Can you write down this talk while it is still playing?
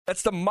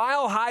That's the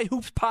Mile High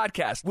Hoops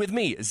podcast with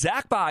me,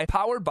 Zach By,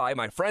 powered by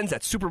my friends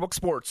at Superbook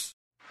Sports.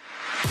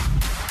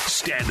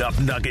 Stand up,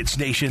 Nuggets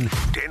Nation.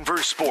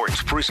 Denver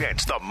Sports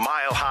presents the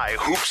Mile High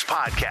Hoops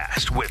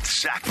podcast with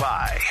Zach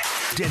By.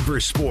 Denver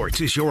Sports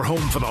is your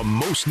home for the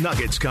most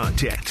Nuggets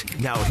content.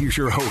 Now here's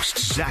your host,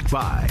 Zach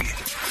By.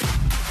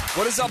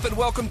 What is up, and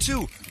welcome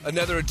to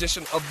another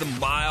edition of the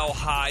Mile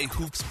High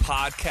Hoops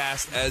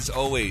podcast. As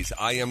always,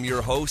 I am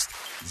your host,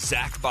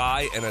 Zach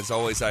By, and as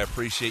always, I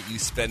appreciate you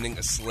spending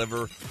a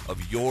sliver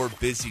of your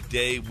busy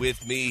day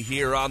with me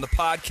here on the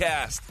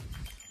podcast,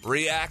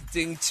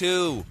 reacting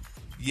to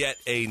yet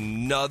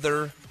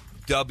another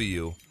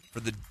W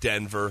for the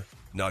Denver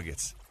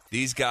Nuggets.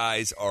 These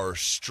guys are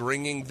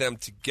stringing them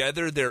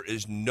together. There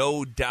is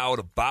no doubt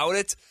about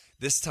it.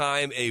 This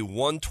time, a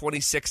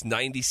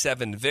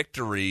 126-97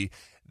 victory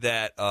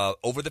that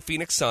over the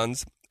Phoenix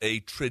Suns,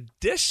 a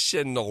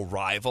traditional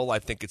rival, I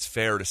think it's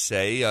fair to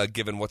say,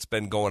 given what's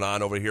been going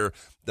on over here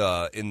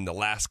in the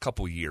last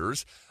couple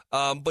years.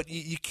 But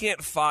you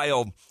can't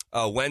file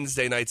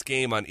Wednesday night's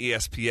game on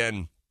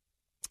ESPN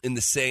in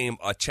the same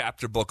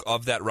chapter book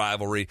of that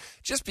rivalry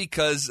just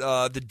because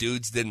the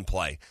dudes didn't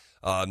play.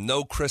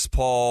 No Chris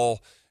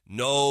Paul,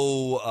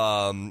 no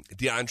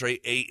DeAndre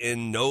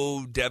Ayton,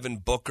 no Devin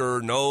Booker,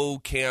 no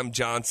Cam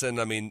Johnson.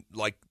 I mean,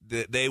 like,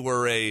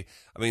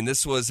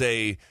 this was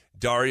a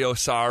Dario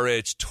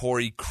Saric,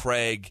 Torrey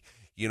Craig,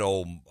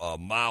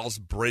 Miles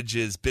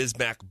Bridges,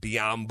 Bismack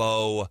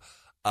Biyombo,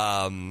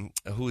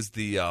 who's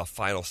the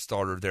final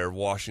starter there?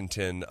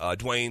 Washington,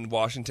 Dwayne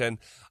Washington.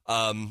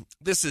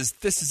 This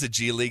is a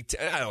G League.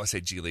 I don't want to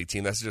say G League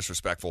team. That's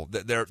disrespectful.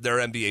 They're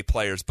NBA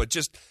players, but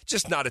just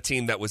not a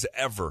team that was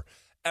ever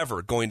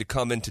going to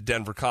come into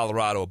Denver,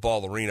 Colorado, a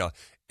Ball Arena,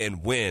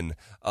 and win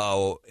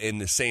in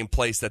the same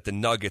place that the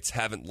Nuggets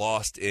haven't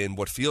lost in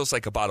what feels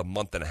like about a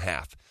month and a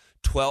half.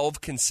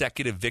 12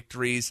 consecutive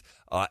victories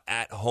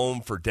at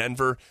home for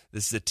Denver.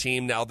 This is a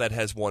team now that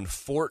has won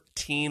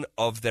 14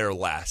 of their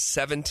last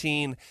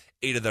 17,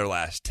 8 of their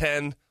last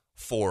 10,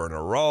 4 in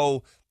a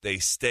row. They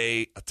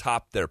stay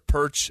atop their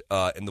perch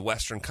in the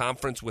Western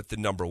Conference with the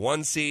number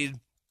 1 seed.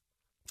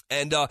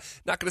 And not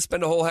going to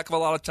spend a whole heck of a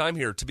lot of time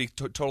here, to be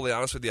totally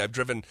honest with you. I've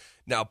driven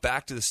now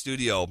back to the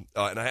studio,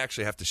 and I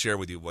actually have to share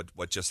with you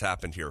what just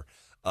happened here.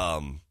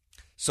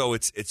 So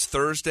it's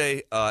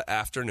Thursday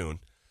afternoon.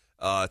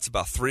 It's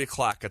about 3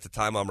 o'clock at the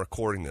time I'm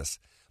recording this.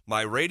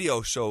 My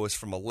radio show is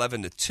from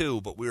 11 to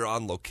 2, but we were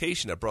on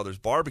location at Brothers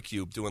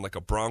Barbecue doing like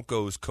a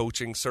Broncos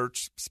coaching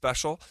search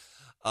special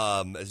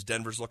as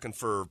Denver's looking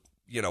for,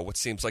 what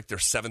seems like their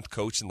 7th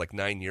coach in like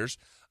 9 years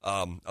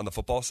on the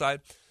football side.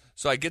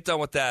 So I get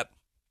done with that,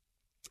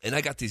 and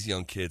I got these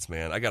young kids,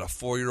 man. I got a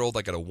 4-year-old,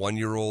 I got a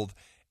 1-year-old,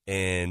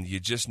 and you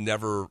just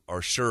never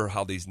are sure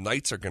how these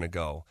nights are going to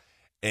go.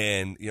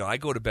 And, I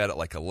go to bed at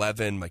like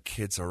 11. My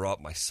kids are up.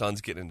 My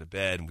son's getting into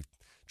bed. And we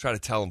try to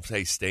tell him,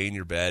 hey, stay in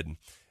your bed. And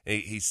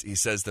he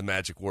says the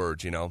magic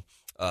words,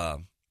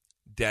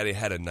 Daddy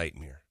had a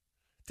nightmare.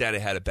 Daddy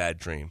had a bad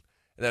dream.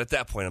 And then at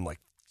that point, I'm like,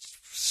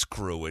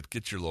 screw it.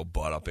 Get your little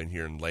butt up in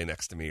here and lay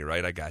next to me,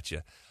 right? I got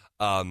you.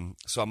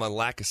 So I'm on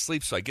lack of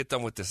sleep. So I get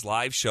done with this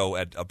live show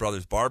at a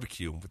Brothers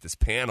Barbecue with this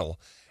panel.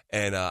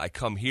 And I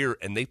come here,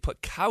 and they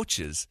put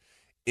couches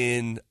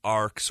in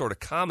our sort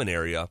of common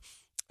area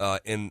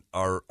in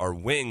our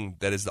wing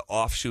that is the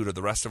offshoot of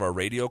the rest of our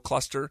radio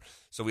cluster.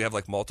 So we have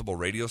like multiple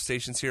radio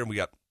stations here, and we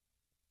got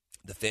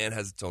the fan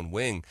has its own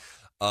wing.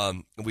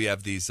 We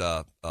have these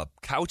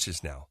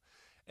couches now,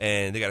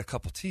 and they got a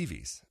couple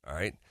TVs, all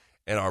right?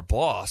 And our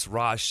boss,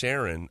 Raj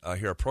Sharon,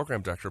 here, our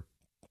program director,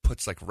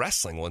 puts like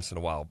wrestling once in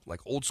a while, like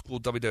old school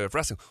WWF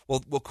wrestling.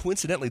 Well,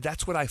 coincidentally,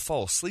 that's what I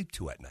fall asleep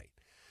to at night.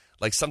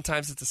 Like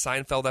sometimes it's a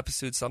Seinfeld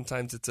episode,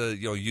 sometimes it's a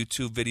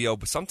YouTube video,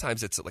 but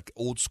sometimes it's like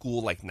old school,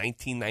 like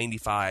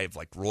 1995,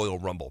 like Royal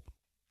Rumble.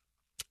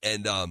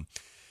 And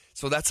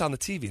so that's on the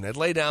TV. And I'd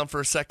lay down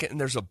for a second, and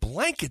there's a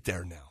blanket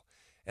there now.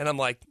 And I'm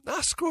like,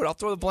 screw it, I'll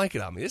throw the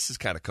blanket on me. This is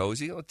kind of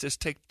cozy. It'll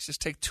just take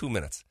 2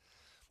 minutes.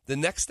 The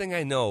next thing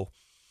I know,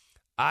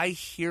 I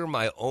hear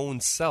my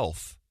own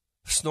self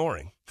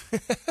snoring.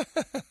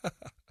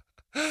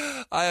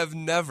 I have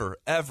never,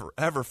 ever,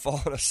 ever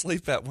fallen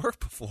asleep at work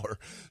before.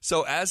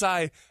 So as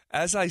I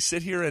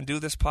sit here and do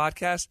this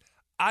podcast,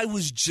 I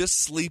was just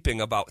sleeping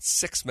about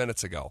 6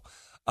 minutes ago.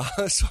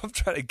 So I'm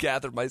trying to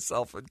gather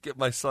myself and get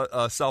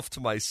myself to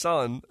my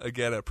son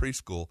again at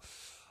preschool.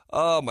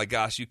 Oh, my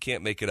gosh, you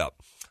can't make it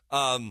up.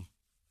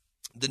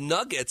 The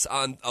Nuggets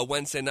on a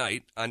Wednesday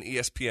night on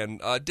ESPN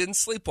didn't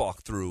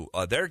sleepwalk through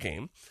their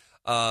game.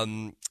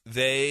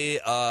 They,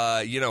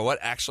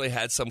 actually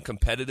had some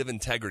competitive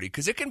integrity,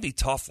 because it can be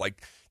tough.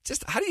 Like,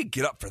 just how do you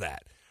get up for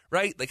that,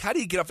 right? Like, how do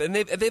you get up? And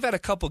they've had a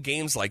couple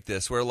games like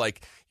this where,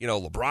 like,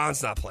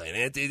 LeBron's not playing,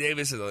 Anthony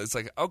Davis. It's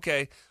like,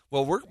 okay,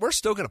 well, we're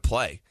still going to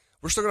play.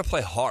 We're still going to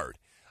play hard.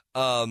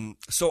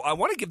 So I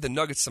want to give the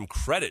Nuggets some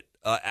credit,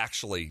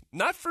 actually,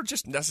 not for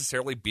just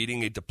necessarily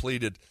beating a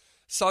depleted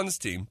Suns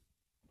team.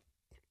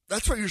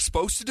 That's what you're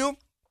supposed to do.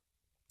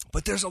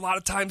 But there's a lot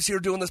of times here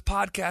doing this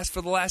podcast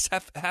for the last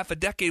half a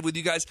decade with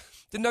you guys,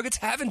 the Nuggets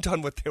haven't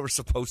done what they were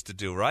supposed to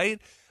do, right?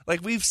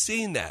 Like, we've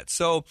seen that.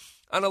 So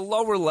on a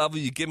lower level,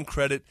 you give him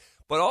credit,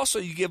 but also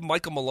you give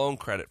Michael Malone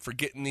credit for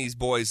getting these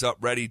boys up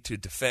ready to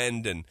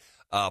defend and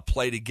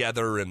play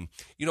together. And,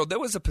 you know, there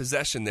was a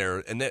possession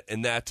there, and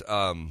that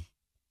I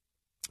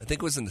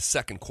think it was in the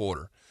second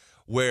quarter,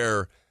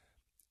 where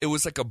it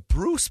was like a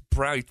Bruce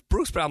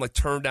Brown like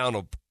turned down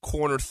a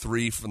corner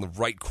three from the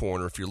right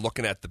corner if you're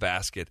looking at the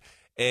basket.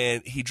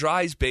 And he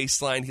drives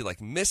baseline. He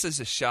like misses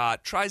a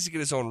shot, tries to get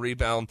his own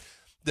rebound.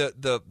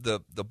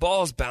 The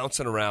ball's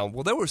bouncing around.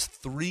 Well, there was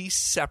 3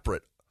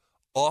 separate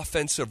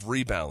offensive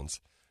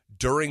rebounds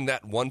during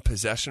that one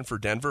possession for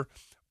Denver.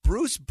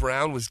 Bruce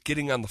Brown was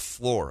getting on the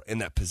floor in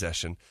that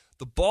possession.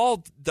 The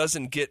ball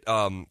doesn't get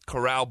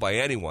corralled by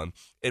anyone.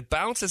 It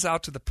bounces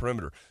out to the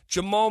perimeter.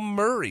 Jamal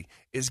Murray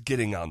is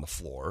getting on the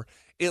floor.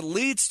 It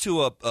leads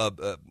to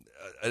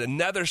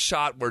another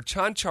shot where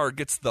Chanchar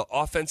gets the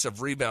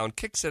offensive rebound,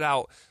 kicks it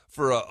out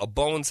for a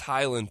Bones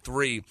Highland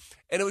 3.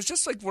 And it was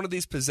just like one of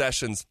these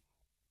possessions.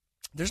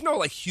 There's no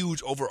like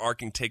huge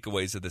overarching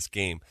takeaways of this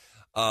game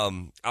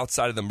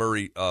outside of the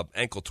Murray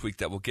ankle tweak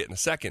that we'll get in a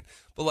second.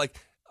 But like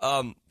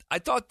I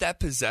thought that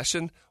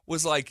possession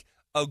was like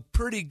a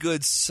pretty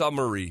good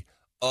summary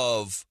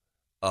of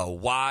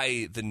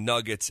why the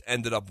Nuggets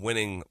ended up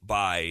winning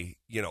by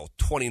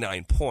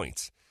 29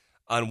 points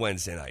on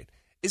Wednesday night,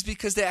 is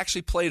because they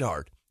actually played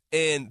hard.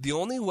 And the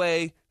only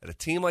way that a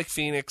team like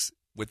Phoenix,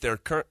 with their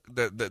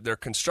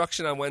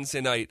construction on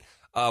Wednesday night,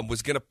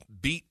 was going to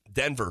beat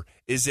Denver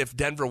is if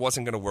Denver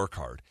wasn't going to work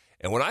hard.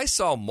 And when I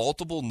saw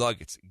multiple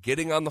Nuggets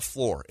getting on the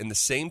floor in the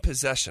same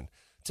possession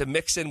to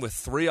mix in with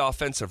 3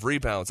 offensive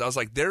rebounds, I was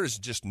like, there is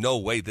just no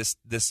way this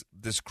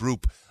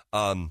group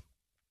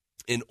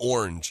in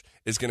orange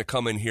is going to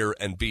come in here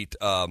and beat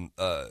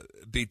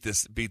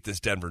this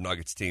Denver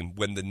Nuggets team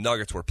when the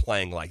Nuggets were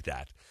playing like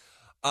that.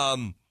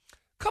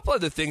 Couple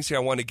other things here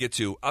I want to get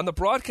to. On the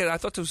broadcast, I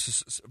thought this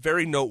was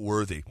very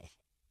noteworthy.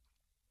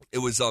 It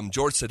was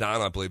George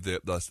Sedano, I believe,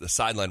 the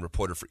sideline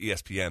reporter for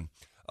ESPN,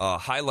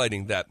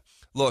 highlighting that,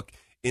 look,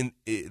 in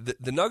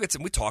the Nuggets,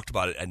 and we talked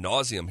about it ad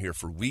nauseum here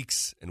for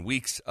weeks and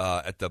weeks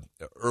at the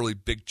early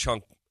big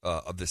chunk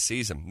of the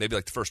season, maybe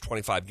like the first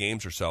 25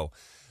 games or so,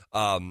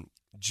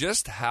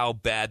 just how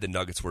bad the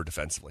Nuggets were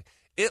defensively.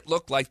 It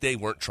looked like they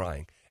weren't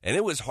trying. And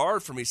it was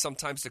hard for me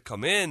sometimes to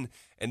come in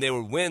and they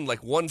would win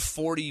like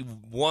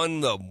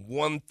 141 to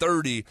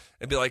 130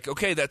 and be like,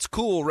 okay, that's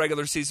cool,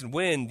 regular season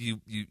win.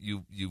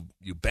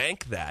 You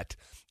bank that.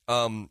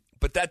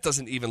 But that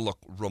doesn't even look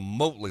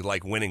remotely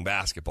like winning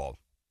basketball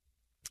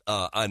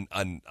on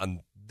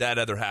that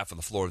other half of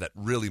the floor that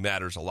really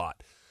matters a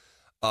lot.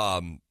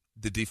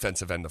 The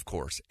defensive end, of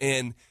course.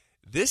 And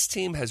this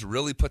team has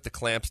really put the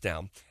clamps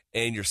down.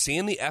 And you're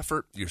seeing the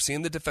effort, you're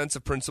seeing the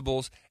defensive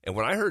principles. And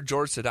when I heard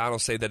George Sedano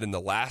say that in the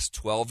last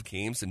 12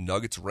 games, the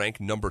Nuggets rank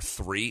number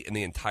 3 in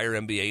the entire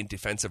NBA in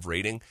defensive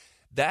rating,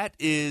 that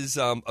is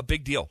a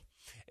big deal.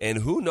 And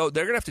who knows,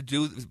 they're going to have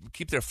to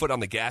keep their foot on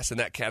the gas in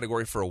that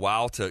category for a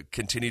while to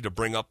continue to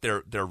bring up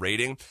their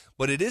rating.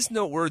 But it is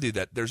noteworthy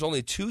that there's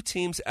only 2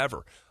 teams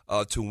ever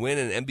to win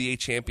an NBA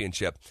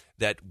championship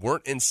that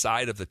weren't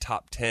inside of the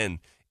top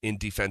 10 in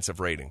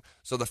defensive rating.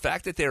 So the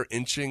fact that they're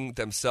inching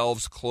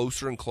themselves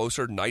closer and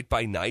closer night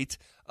by night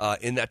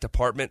in that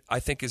department,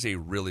 I think is a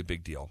really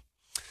big deal.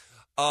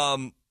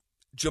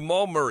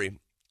 Jamal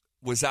Murray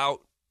was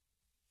out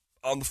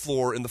on the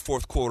floor in the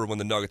fourth quarter when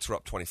the Nuggets were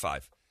up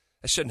 25.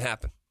 That shouldn't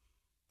happen.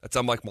 That's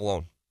on Mike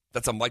Malone.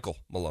 That's on Michael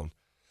Malone.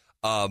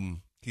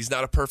 He's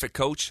not a perfect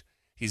coach.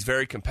 He's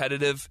very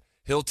competitive.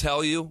 He'll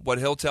tell you, what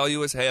he'll tell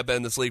you is, hey, I've been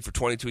in this league for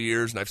 22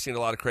 years and I've seen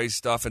a lot of crazy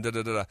stuff and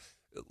da-da-da-da.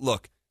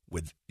 Look,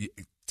 with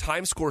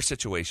time score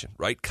situation,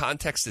 right?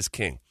 Context is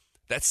king.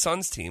 That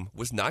Suns team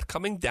was not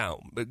coming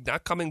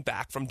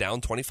back from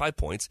down 25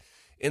 points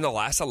in the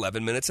last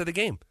 11 minutes of the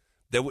game.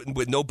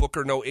 With no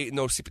Booker, no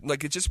CP,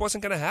 like it just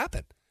wasn't going to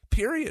happen.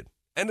 Period.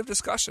 End of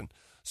discussion.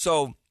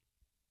 So,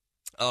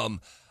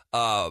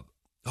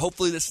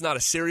 hopefully this is not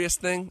a serious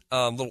thing.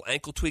 Little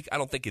ankle tweak. I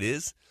don't think it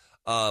is.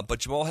 But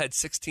Jamal had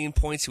 16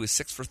 points. He was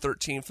 6 for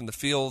 13 from the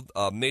field,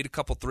 made a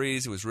couple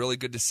threes. It was really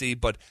good to see.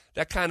 But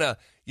that kind of,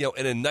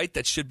 in a night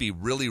that should be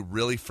really,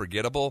 really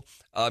forgettable,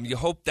 you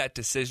hope that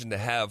decision to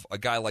have a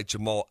guy like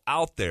Jamal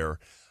out there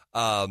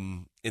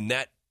in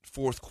that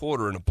fourth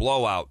quarter in a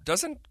blowout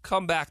doesn't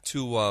come back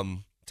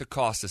to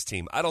cost this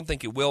team. I don't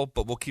think it will,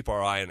 but we'll keep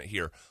our eye on it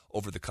here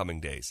over the coming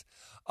days.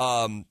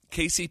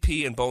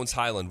 KCP and Bones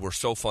Highland were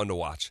so fun to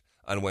watch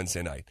on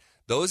Wednesday night.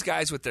 Those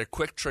guys with their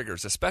quick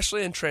triggers,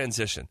 especially in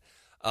transition,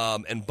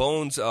 and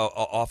Bones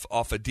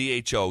off a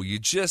DHO,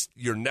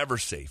 you're never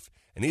safe.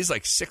 And he's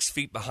like 6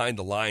 feet behind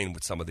the line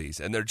with some of these,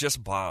 and they're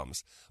just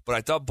bombs. But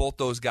I thought both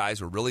those guys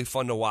were really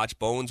fun to watch.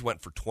 Bones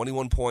went for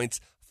 21 points,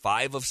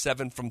 5 of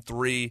 7 from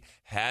 3,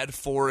 had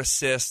 4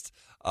 assists.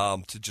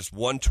 to just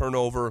one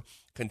turnover.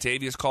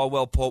 Contavious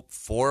Caldwell-Pope,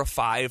 4 of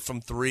 5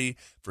 from 3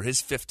 for his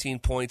 15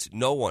 points.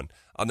 No one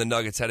on the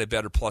Nuggets had a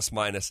better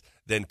plus-minus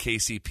than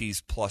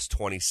KCP's plus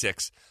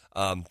 26.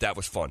 That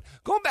was fun.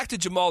 Going back to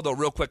Jamal, though,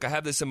 real quick, I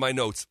have this in my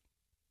notes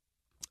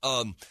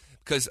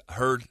because I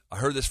heard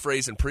this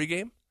phrase in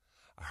pregame.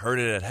 I heard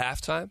it at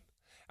halftime.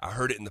 I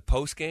heard it in the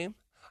postgame.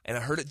 And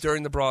I heard it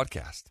during the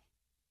broadcast.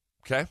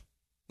 Okay?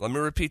 Let me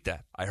repeat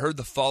that. I heard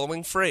the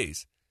following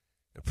phrase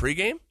in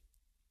pregame,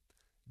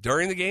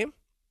 during the game,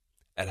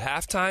 at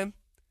halftime,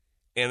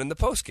 and in the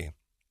postgame.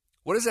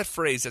 What is that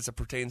phrase as it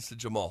pertains to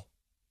Jamal?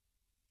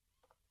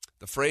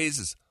 The phrase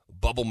is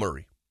Bubble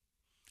Murray.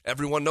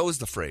 Everyone knows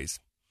the phrase.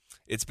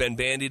 It's been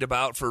bandied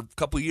about for a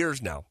couple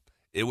years now.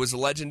 It was a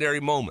legendary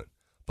moment.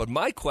 But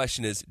my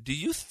question is, do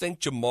you think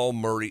Jamal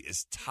Murray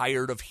is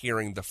tired of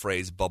hearing the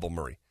phrase Bubble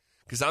Murray?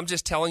 Because I'm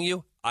just telling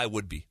you, I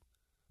would be.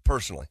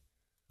 Personally.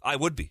 I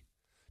would be.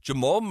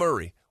 Jamal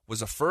Murray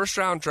was a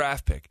first-round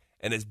draft pick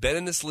and has been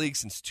in this league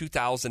since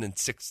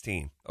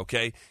 2016,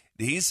 okay?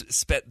 He's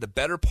spent the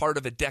better part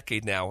of a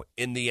decade now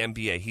in the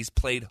NBA. He's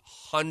played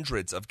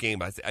hundreds of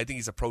games. I think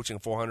he's approaching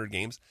 400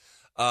 games.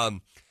 I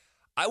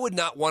would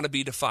not want to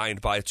be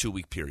defined by a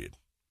 2-week period.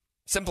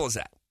 Simple as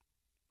that.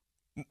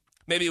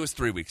 Maybe it was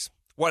 3 weeks.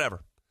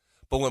 Whatever.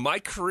 But when my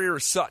career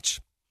is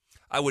such,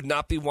 I would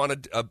not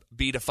want to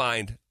be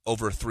defined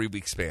over a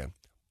 3-week span.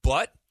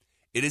 But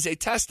it is a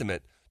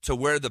testament to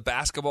where the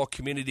basketball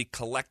community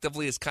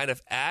collectively is kind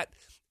of at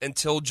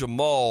until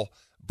Jamal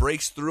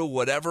breaks through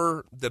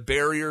whatever the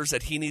barriers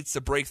that he needs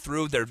to break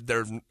through.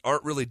 There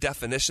aren't really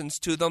definitions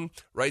to them,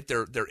 right?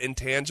 They're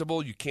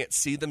intangible. You can't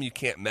see them. You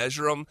can't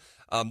measure them.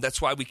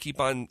 That's why we keep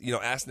on,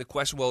 asking the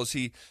question, well,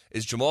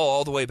 is Jamal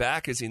all the way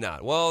back? Is he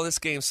not? Well, this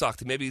game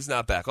sucked. Maybe he's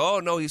not back. Oh,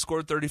 no, he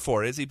scored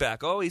 34. Is he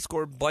back? Oh, he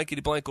scored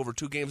blankety-blank over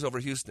 2 games over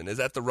Houston. Is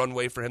that the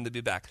runway for him to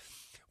be back?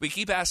 We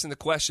keep asking the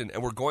question,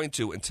 and we're going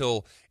to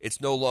until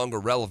it's no longer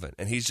relevant,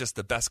 and he's just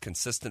the best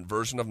consistent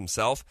version of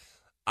himself.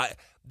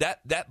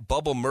 That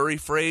Bubble Murray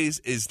phrase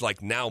is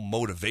like now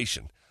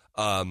motivation.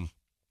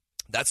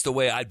 That's the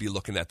way I'd be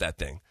looking at that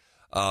thing.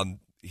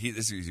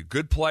 He's a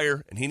good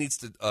player, and he needs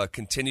to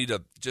continue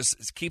to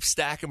just keep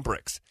stacking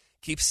bricks,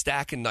 keep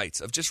stacking nights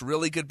of just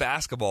really good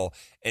basketball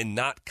and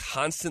not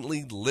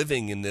constantly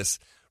living in this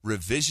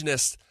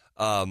revisionist,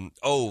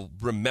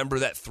 remember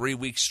that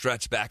 3-week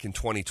stretch back in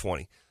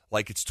 2020.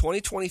 Like, it's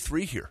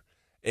 2023 here,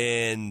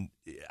 and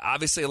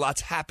obviously a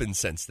lot's happened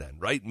since then,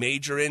 right?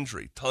 Major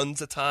injury,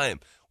 tons of time,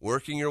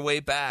 working your way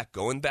back,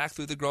 going back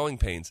through the growing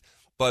pains.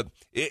 But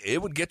it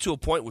would get to a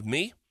point with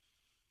me,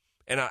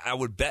 and I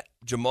would bet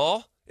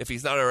Jamal, if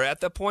he's not already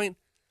at that point,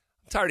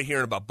 I'm tired of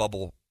hearing about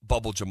Bubble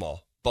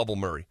Jamal, Bubble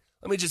Murray.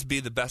 Let me just be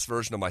the best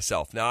version of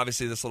myself. Now,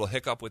 obviously, this little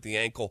hiccup with the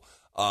ankle,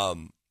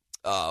 we'll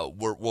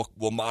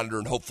monitor,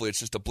 and hopefully it's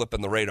just a blip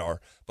in the radar.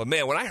 But,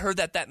 man, when I heard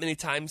that many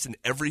times in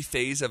every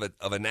phase of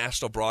a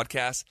national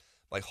broadcast,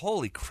 like,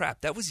 holy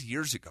crap, that was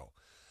years ago.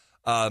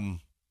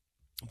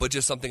 But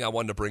just something I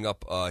wanted to bring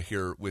up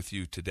here with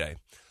you today.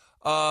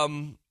 How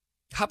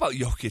about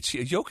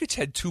Jokic? Jokic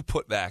had 2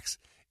 putbacks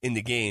in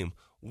the game.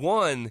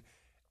 One,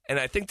 and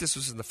I think this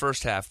was in the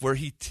first half, where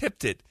he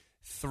tipped it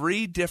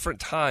 3 different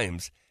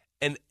times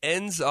and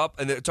ends up,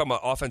 and they're talking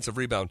about offensive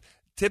rebound,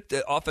 tipped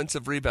the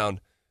offensive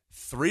rebound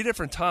 3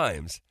 different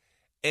times,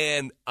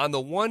 and on the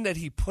one that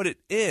he put it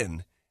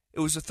in, it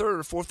was the 3rd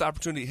or 4th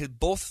opportunity.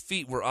 Both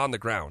feet were on the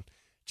ground.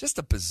 Just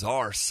a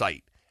bizarre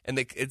sight. And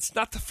it's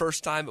not the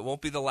first time. It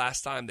won't be the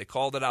last time. They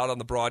called it out on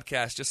the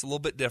broadcast, just a little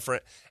bit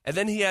different. And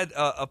then he had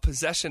a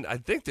possession, I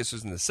think this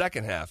was in the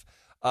second half.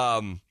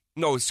 It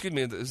was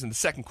in the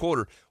second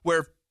quarter,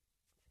 where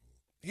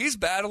he's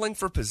battling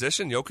for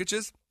position, Jokic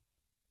is,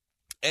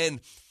 and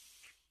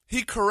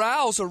he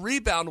corrals a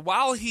rebound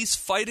while he's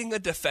fighting a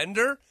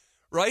defender,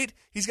 right?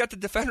 He's got the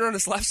defender on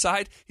his left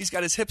side. He's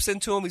got his hips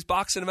into him. He's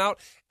boxing him out,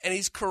 and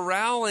he's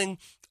corralling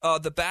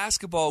the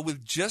basketball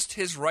with just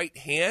his right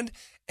hand,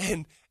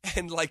 and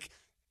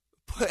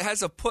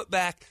has a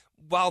putback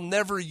while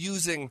never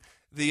using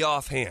the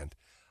offhand.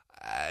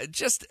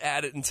 Just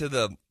add it into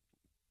the,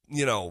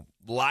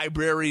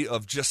 library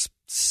of just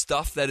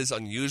stuff that is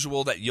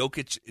unusual, that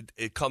Jokic,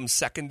 it comes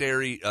second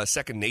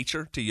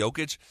nature to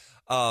Jokic.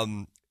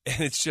 And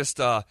it's just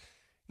not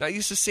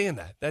used to seeing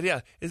that.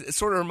 It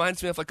sort of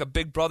reminds me of like a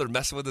big brother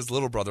messing with his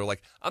little brother.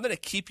 Like, I'm going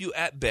to keep you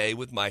at bay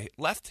with my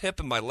left hip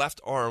and my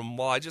left arm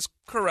while I just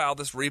corral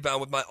this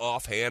rebound with my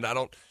offhand. I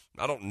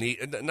don't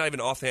need, not even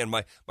offhand,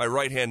 my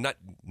right hand, not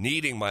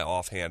needing my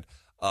offhand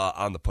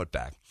on the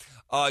putback.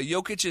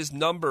 Jokic's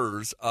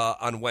numbers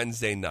on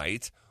Wednesday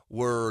night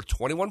were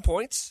 21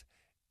 points,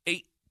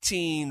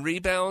 18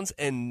 rebounds,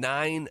 and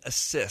 9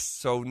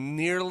 assists. So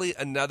nearly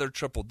another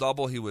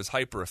triple-double. He was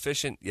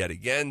hyper-efficient yet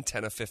again,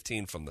 10 of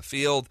 15 from the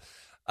field.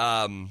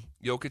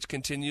 Jokic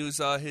continues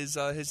his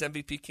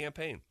MVP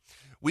campaign.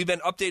 We've been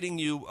updating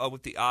you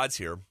with the odds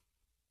here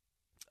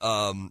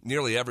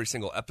nearly every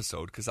single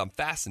episode because I'm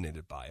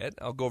fascinated by it.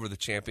 I'll go over the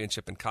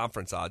championship and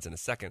conference odds in a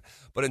second.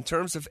 But in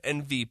terms of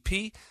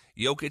MVP,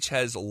 Jokic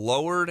has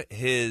lowered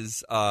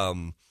his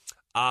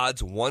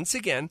odds once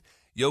again.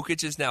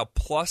 Jokic is now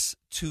plus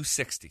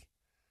 260.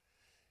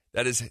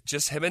 That is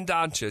just him and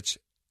Doncic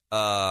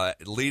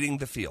leading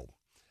the field.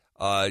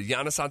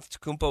 Giannis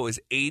Antetokounmpo is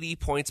 80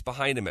 points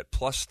behind him at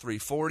plus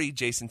 340.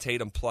 Jason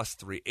Tatum plus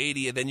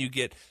 380. And then you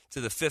get to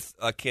the fifth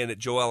candidate,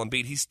 Joel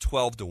Embiid. He's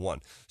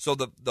 12-1. So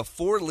the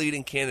four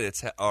leading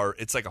candidates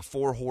it's like a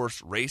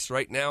four-horse race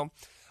right now.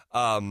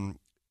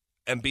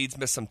 Embiid's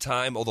missed some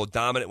time, although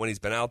dominant when he's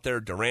been out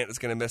there. Durant is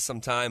going to miss some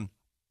time.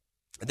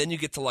 And then you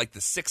get to like the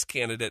sixth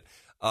candidate,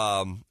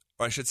 or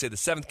I should say the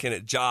seventh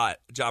candidate, Ja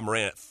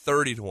Morant at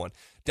 30-1.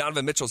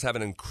 Donovan Mitchell's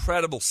having an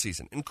incredible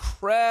season.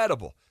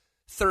 Incredible.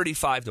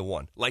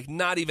 35-1, like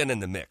not even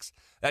in the mix.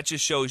 That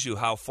just shows you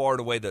how far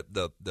away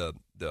the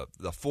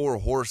four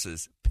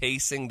horses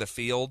pacing the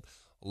field.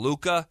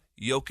 Luka,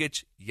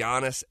 Jokic,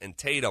 Giannis, and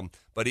Tatum.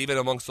 But even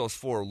amongst those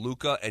four,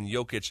 Luka and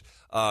Jokic.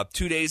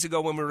 2 days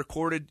ago when we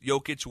recorded,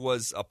 Jokic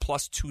was a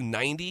plus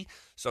 290,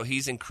 so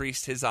he's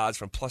increased his odds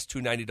from plus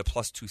 290 to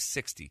plus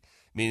 260,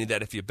 meaning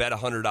that if you bet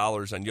 $100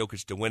 on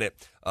Jokic to win it,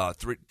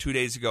 2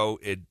 days ago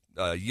it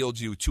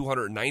yields you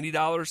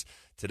 $290.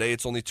 Today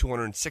it's only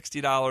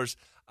 $260.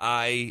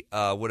 I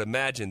would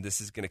imagine this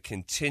is going to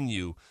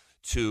continue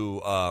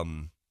to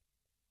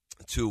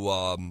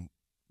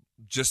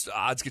just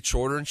odds get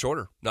shorter and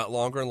shorter, not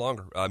longer and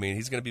longer. I mean,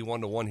 he's going to be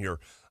 1-1 here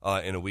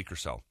in a week or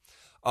so.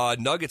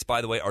 Nuggets,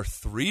 by the way, are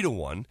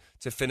 3-1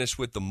 to finish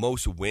with the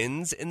most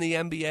wins in the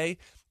NBA.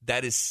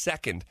 That is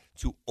second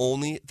to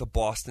only the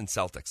Boston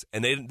Celtics,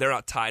 and they're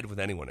not tied with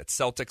anyone. It's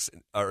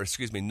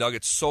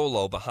Nuggets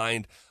solo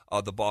behind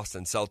the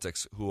Boston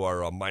Celtics, who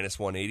are minus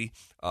 180.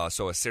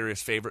 So a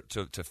serious favorite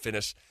to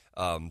finish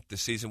the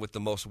season with the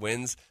most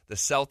wins. The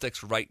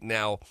Celtics right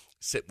now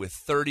sit with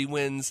 30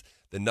 wins.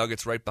 The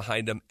Nuggets right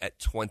behind them at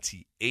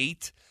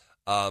 28.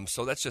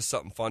 So that's just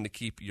something fun to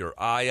keep your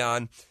eye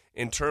on.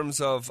 In terms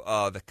of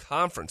the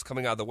conference,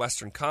 coming out of the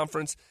Western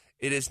Conference,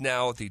 it is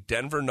now the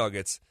Denver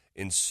Nuggets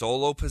in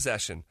solo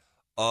possession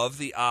of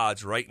the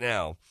odds right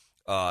now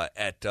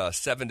at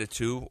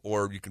 7-2,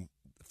 or you can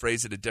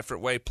phrase it a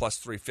different way, plus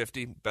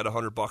 350. Bet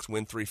 $100,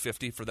 win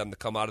 350 for them to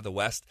come out of the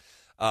West.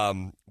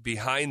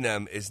 Behind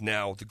them is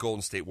now the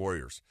Golden State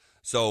Warriors.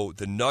 So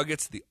the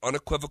Nuggets, the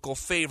unequivocal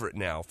favorite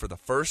now for the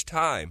first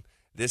time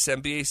this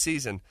NBA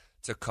season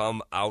to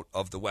come out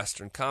of the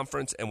Western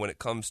Conference. And when it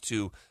comes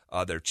to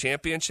their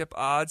championship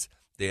odds,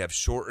 they have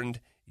shortened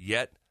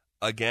yet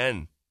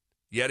again.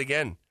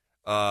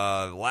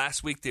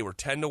 Last week they were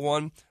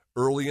 10-1.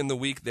 Early in the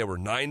week they were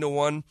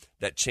 9-1.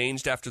 That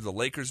changed after the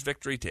Lakers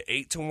victory to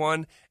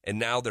 8-1, and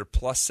now they're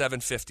plus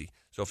 750.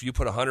 So if you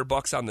put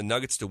 $100 on the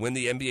Nuggets to win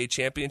the NBA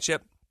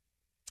championship,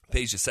 it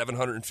pays you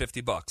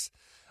 $750.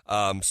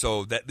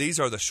 So that these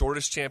are the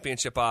shortest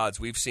championship odds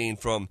we've seen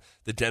from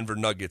the Denver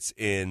Nuggets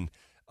in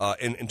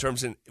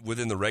terms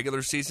within the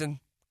regular season.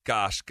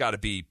 Gosh, got to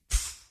be.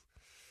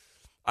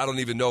 I don't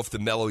even know if the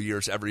Melo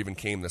years ever even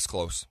came this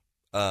close.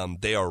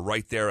 They are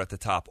right there at the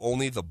top.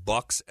 Only the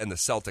Bucks and the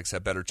Celtics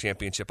have better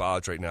championship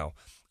odds right now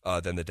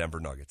than the Denver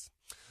Nuggets.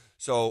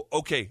 So,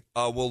 okay,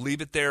 we'll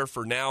leave it there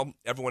for now.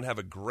 Everyone have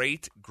a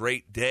great,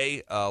 great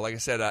day. Like I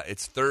said,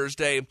 it's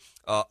Thursday.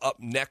 Up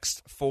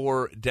next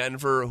for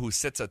Denver, who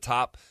sits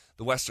atop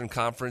the Western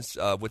Conference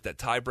with that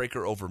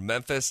tiebreaker over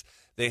Memphis.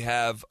 They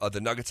have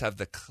the Nuggets have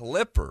the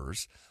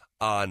Clippers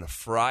on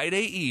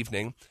Friday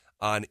evening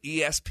on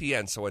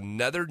ESPN. So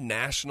another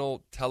nationally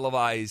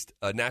televised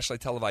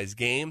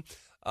game.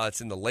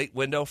 It's in the late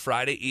window,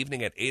 Friday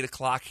evening at 8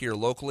 o'clock here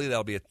locally.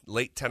 That'll be a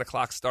late 10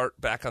 o'clock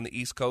start back on the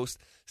East Coast.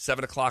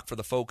 7 o'clock for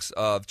the folks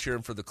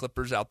cheering for the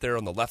Clippers out there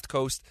on the left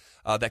coast.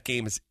 That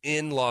game is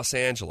in Los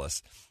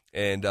Angeles.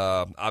 And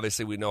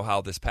obviously we know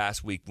how this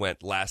past week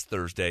went last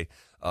Thursday,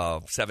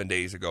 7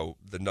 days ago.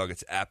 The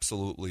Nuggets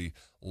absolutely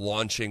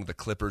launching the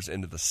Clippers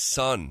into the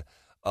sun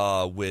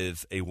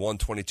with a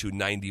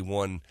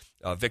 122-91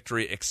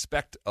 victory.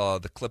 Expect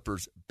the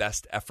Clippers'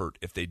 best effort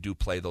if they do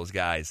play those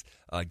guys,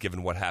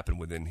 given what happened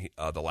within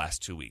the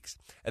last 2 weeks.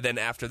 And then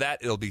after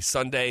that, it'll be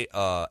Sunday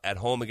at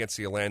home against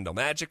the Orlando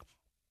Magic,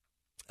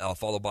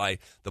 followed by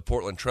the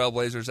Portland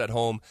Trailblazers at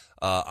home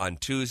on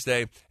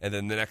Tuesday. And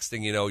then the next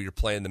thing you know, you're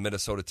playing the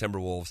Minnesota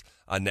Timberwolves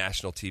on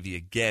national TV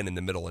again in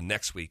the middle of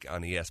next week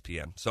on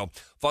ESPN. So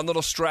fun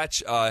little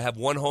stretch. Have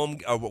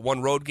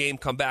one road game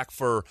come back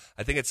for,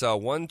 I think it's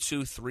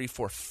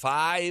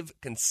 5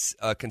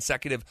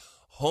 consecutive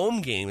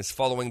home games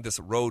following this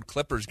road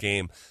Clippers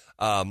game.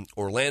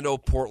 Orlando,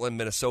 Portland,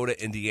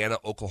 Minnesota, Indiana,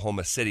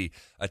 Oklahoma City,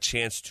 a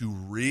chance to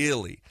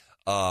really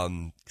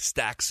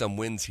stack some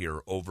wins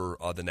here over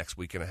the next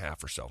week and a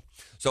half or so.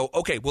 So,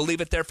 okay, we'll leave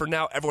it there for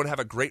now. Everyone have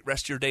a great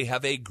rest of your day.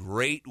 Have a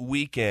great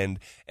weekend.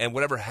 And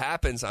whatever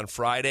happens on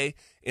Friday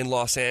in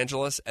Los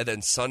Angeles and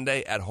then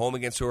Sunday at home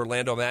against the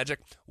Orlando Magic,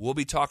 we'll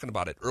be talking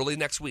about it early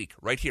next week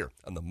right here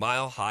on the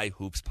Mile High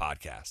Hoops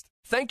Podcast.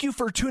 Thank you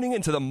for tuning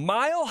into the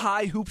Mile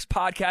High Hoops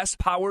Podcast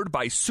powered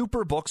by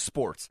Superbook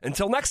Sports.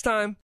 Until next time.